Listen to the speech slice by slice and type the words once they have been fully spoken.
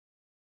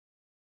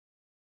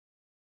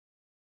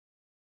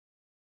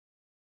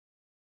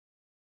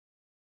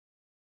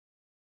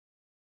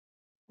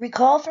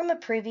Recall from a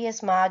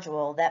previous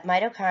module that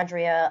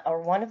mitochondria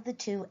are one of the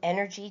two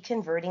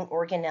energy-converting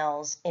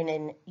organelles in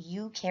an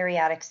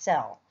eukaryotic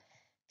cell,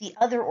 the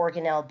other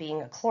organelle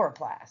being a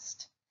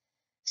chloroplast.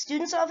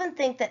 Students often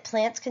think that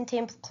plants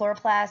contain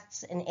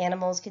chloroplasts and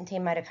animals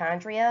contain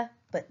mitochondria,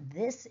 but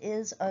this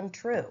is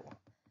untrue.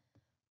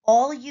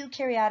 All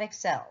eukaryotic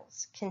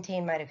cells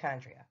contain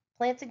mitochondria,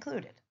 plants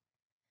included.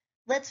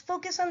 Let's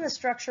focus on the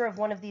structure of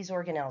one of these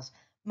organelles.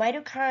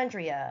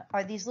 Mitochondria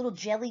are these little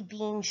jelly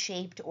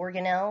bean-shaped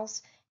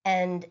organelles,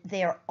 and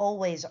they are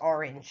always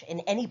orange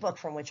in any book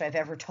from which I've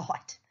ever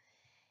taught.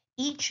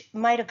 Each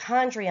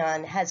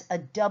mitochondrion has a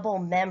double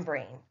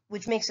membrane,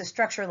 which makes a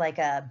structure like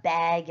a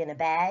bag in a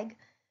bag.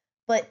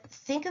 But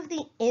think of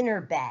the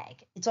inner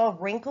bag. It's all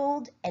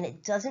wrinkled, and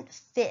it doesn't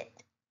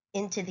fit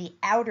into the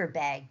outer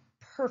bag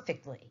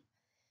perfectly.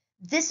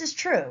 This is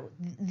true.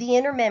 The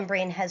inner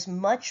membrane has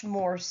much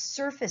more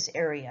surface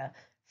area.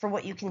 For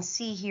what you can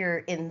see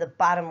here in the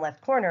bottom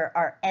left corner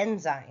are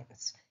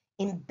enzymes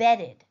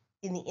embedded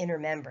in the inner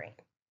membrane.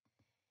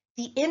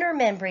 The inner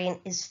membrane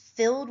is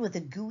filled with a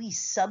gooey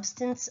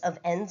substance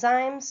of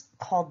enzymes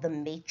called the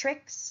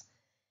matrix.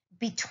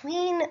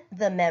 Between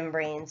the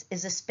membranes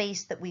is a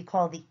space that we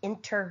call the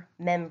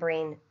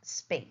intermembrane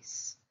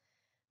space.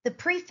 The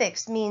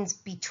prefix means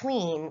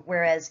between,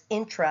 whereas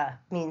intra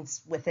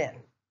means within.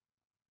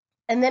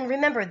 And then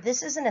remember,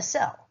 this isn't a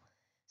cell.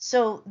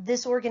 So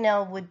this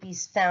organelle would be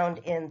found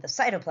in the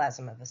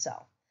cytoplasm of a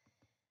cell.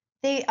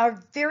 They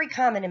are very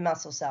common in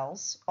muscle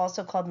cells,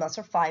 also called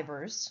muscle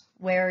fibers,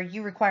 where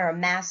you require a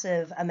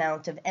massive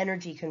amount of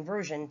energy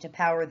conversion to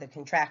power the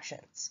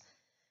contractions.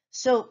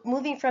 So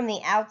moving from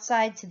the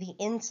outside to the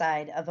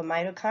inside of a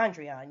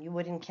mitochondrion, you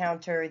would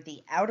encounter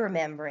the outer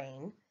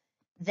membrane,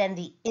 then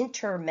the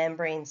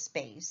intermembrane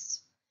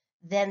space,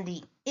 then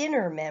the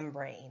inner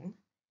membrane,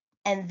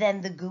 and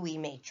then the gooey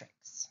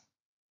matrix.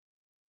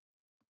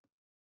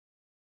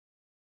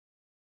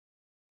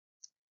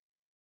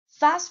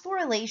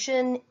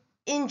 Phosphorylation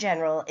in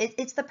general,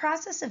 it's the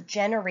process of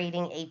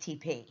generating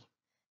ATP.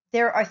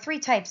 There are three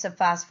types of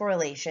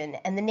phosphorylation,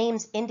 and the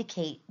names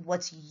indicate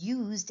what's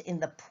used in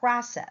the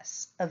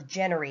process of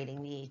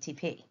generating the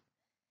ATP.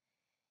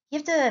 You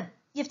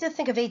have to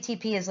think of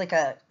ATP as like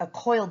a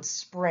coiled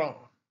spring.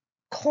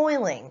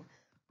 Coiling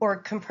or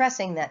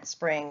compressing that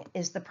spring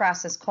is the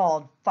process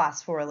called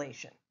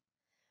phosphorylation,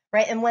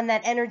 right? And when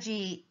that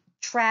energy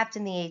trapped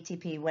in the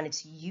ATP, when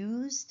it's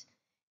used,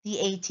 the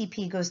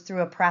ATP goes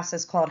through a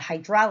process called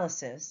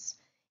hydrolysis,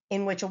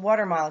 in which a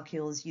water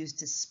molecule is used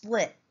to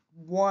split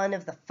one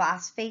of the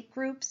phosphate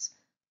groups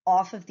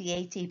off of the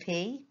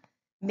ATP,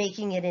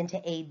 making it into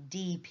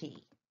ADP.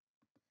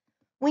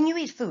 When you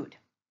eat food,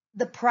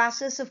 the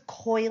process of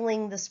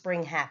coiling the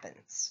spring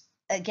happens,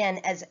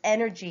 again, as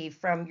energy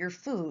from your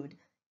food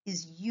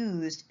is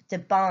used to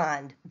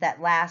bond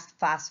that last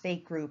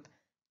phosphate group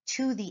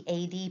to the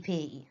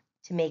ADP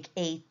to make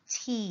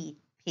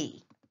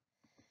ATP.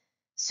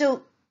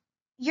 So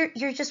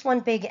you're just one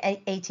big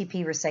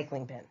ATP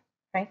recycling bin,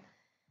 right?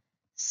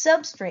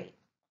 Substrate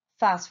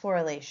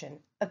phosphorylation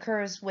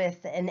occurs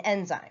with an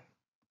enzyme,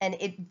 and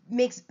it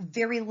makes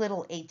very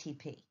little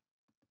ATP,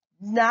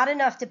 not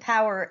enough to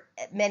power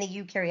many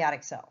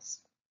eukaryotic cells.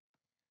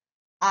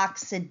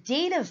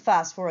 Oxidative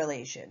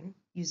phosphorylation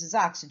uses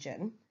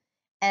oxygen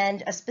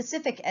and a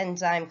specific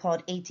enzyme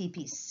called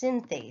ATP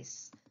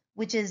synthase,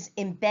 which is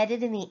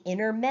embedded in the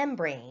inner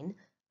membrane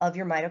of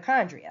your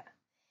mitochondria.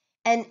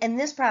 And in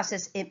this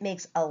process, it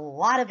makes a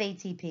lot of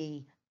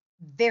ATP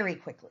very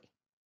quickly.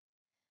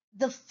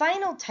 The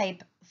final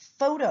type,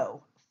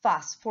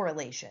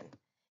 photophosphorylation,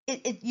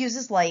 it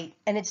uses light,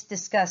 and it's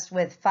discussed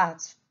with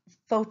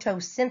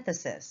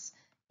photosynthesis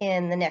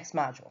in the next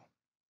module.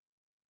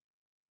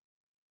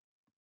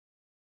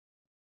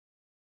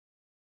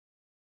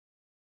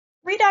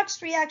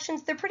 Redox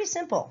reactions, they're pretty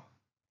simple.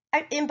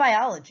 In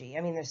biology,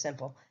 I mean, they're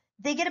simple.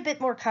 They get a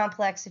bit more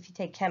complex if you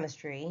take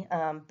chemistry,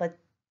 but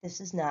this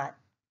is not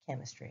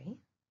chemistry.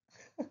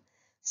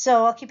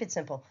 So I'll keep it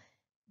simple.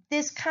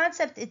 This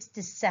concept, it's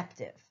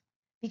deceptive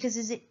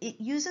because it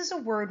uses a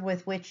word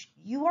with which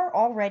you are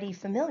already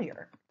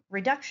familiar,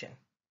 reduction.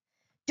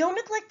 Don't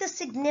neglect the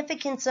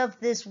significance of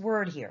this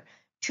word here,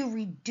 to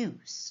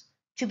reduce,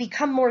 to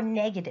become more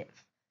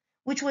negative,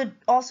 which would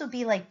also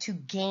be like to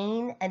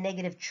gain a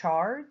negative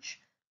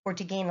charge or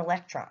to gain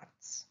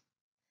electrons.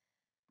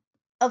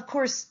 Of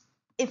course,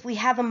 if we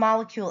have a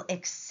molecule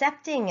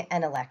accepting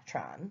an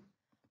electron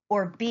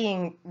or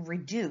being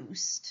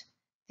reduced,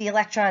 the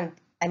electron,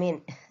 I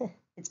mean,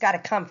 it's got to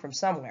come from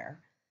somewhere,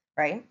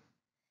 right?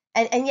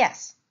 And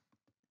yes,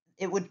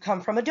 it would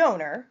come from a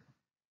donor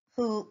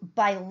who,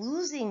 by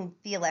losing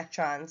the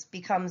electrons,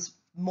 becomes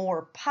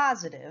more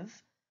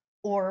positive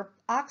or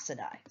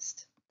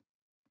oxidized.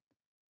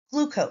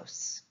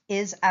 Glucose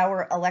is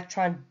our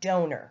electron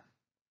donor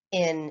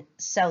in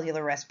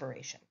cellular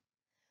respiration.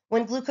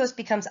 When glucose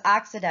becomes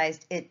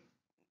oxidized, it,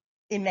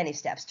 in many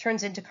steps,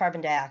 turns into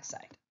carbon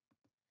dioxide.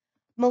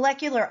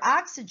 Molecular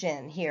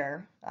oxygen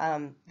here,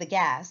 the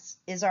gas,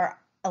 is our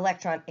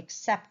electron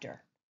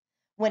acceptor.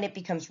 When it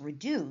becomes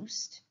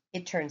reduced,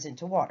 it turns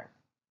into water.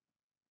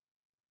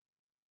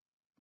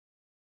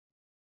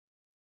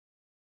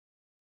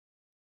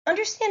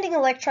 Understanding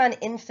electron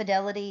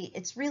infidelity,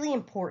 it's really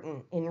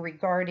important in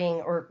regarding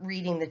or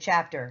reading the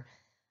chapter,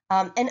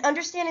 and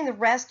understanding the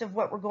rest of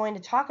what we're going to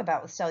talk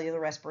about with cellular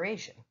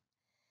respiration.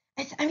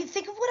 I mean,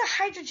 think of what a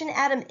hydrogen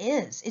atom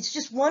is. It's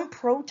just one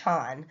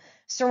proton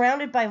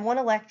surrounded by one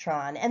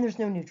electron, and there's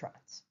no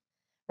neutrons,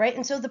 right?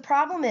 And so the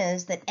problem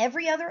is that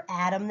every other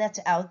atom that's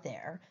out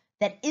there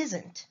that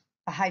isn't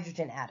a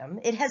hydrogen atom,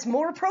 it has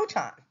more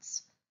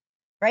protons,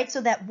 right?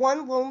 So that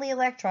one lonely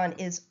electron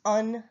is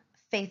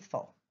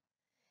unfaithful.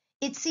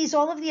 It sees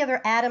all of the other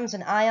atoms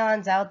and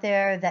ions out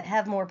there that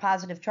have more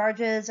positive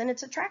charges, and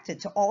it's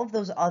attracted to all of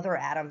those other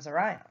atoms or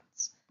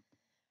ions,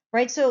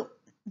 right? So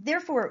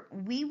therefore,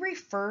 we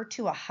refer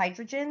to a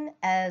hydrogen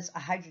as a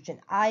hydrogen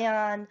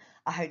ion,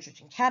 a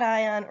hydrogen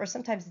cation, or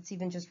sometimes it's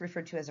even just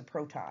referred to as a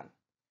proton.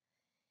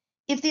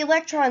 If the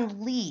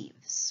electron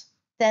leaves,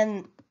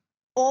 then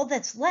all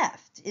that's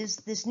left is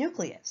this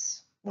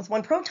nucleus with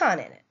one proton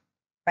in it,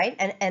 right?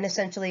 And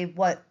essentially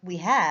what we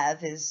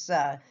have is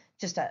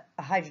just a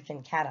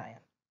hydrogen cation.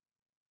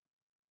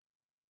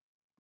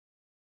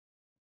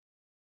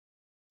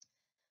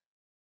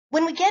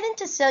 When we get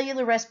into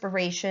cellular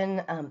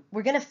respiration,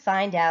 we're going to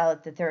find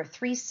out that there are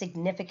 3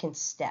 significant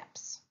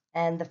steps.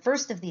 And the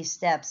first of these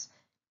steps,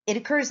 it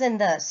occurs in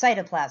the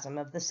cytoplasm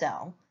of the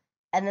cell.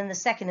 And then the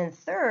second and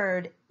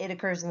third, it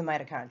occurs in the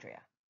mitochondria.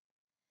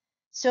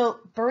 So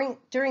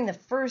during the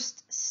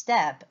first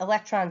step,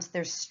 electrons,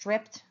 they're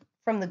stripped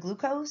from the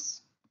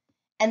glucose.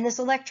 And this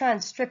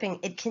electron stripping,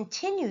 it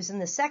continues in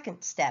the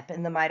second step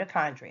in the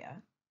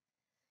mitochondria.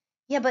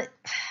 Yeah, but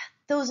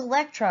those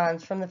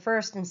electrons from the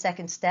first and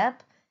second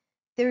step,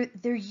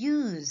 they're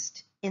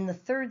used in the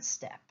third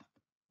step.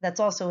 That's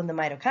also in the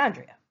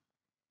mitochondria.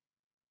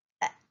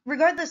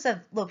 Regardless of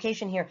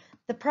location here,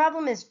 the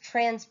problem is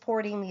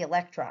transporting the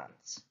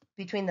electrons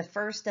between the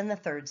first and the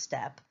third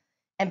step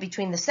and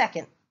between the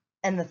second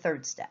and the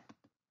third step.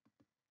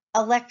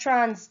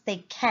 Electrons, they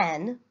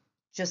can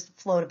just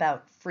float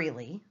about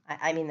freely.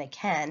 I mean, they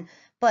can,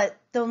 but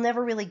they'll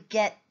never really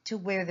get to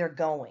where they're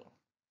going.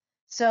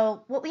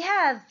 So what we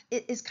have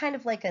is kind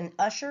of like an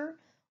usher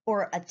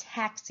or a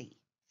taxi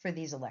for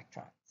these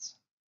electrons.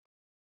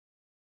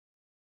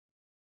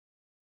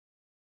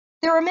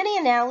 There are many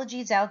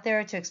analogies out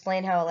there to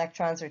explain how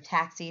electrons are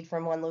taxied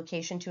from one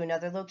location to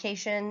another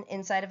location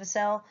inside of a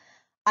cell.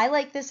 I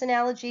like this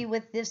analogy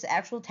with this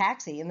actual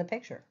taxi in the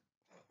picture,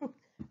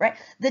 right?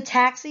 The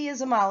taxi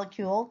is a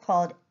molecule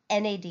called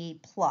NAD+,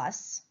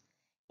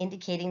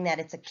 indicating that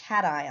it's a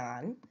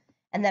cation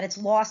and that it's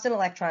lost an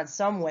electron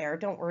somewhere.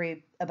 Don't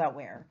worry about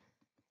where.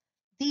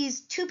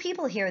 These 2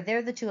 people here,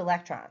 they're the 2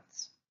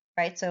 electrons,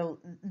 right? So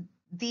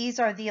these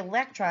are the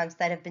electrons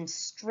that have been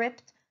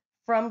stripped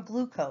from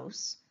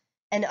glucose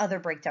and other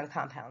breakdown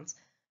compounds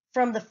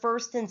from the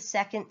first and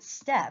second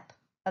step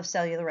of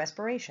cellular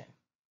respiration.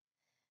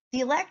 The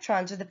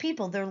electrons are the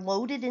people, they're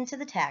loaded into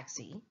the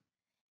taxi,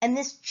 and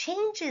this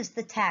changes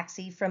the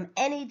taxi from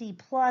NAD+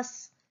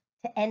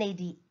 to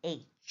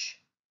NADH.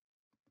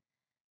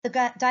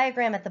 The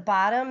diagram at the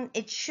bottom,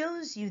 it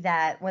shows you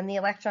that when the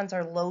electrons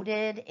are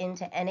loaded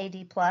into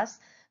NAD+,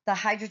 the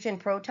hydrogen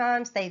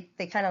protons, they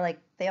kind of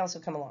they also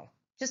come along.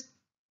 Just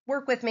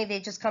work with me, they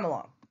just come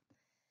along.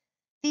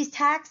 These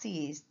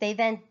taxis, they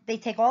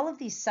take all of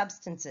these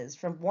substances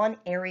from one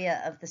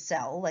area of the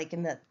cell, like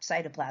in the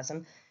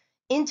cytoplasm,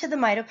 into the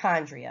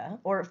mitochondria,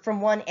 or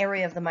from one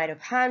area of the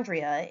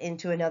mitochondria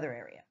into another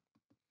area.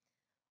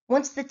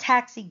 Once the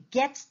taxi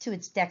gets to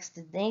its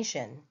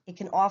destination, it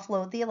can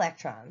offload the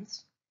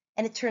electrons,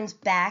 and it turns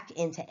back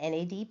into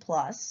NAD+,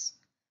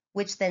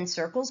 which then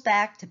circles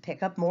back to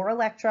pick up more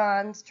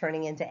electrons,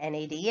 turning into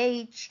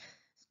NADH,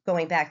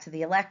 going back to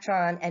the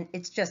electron, and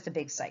it's just a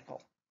big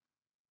cycle.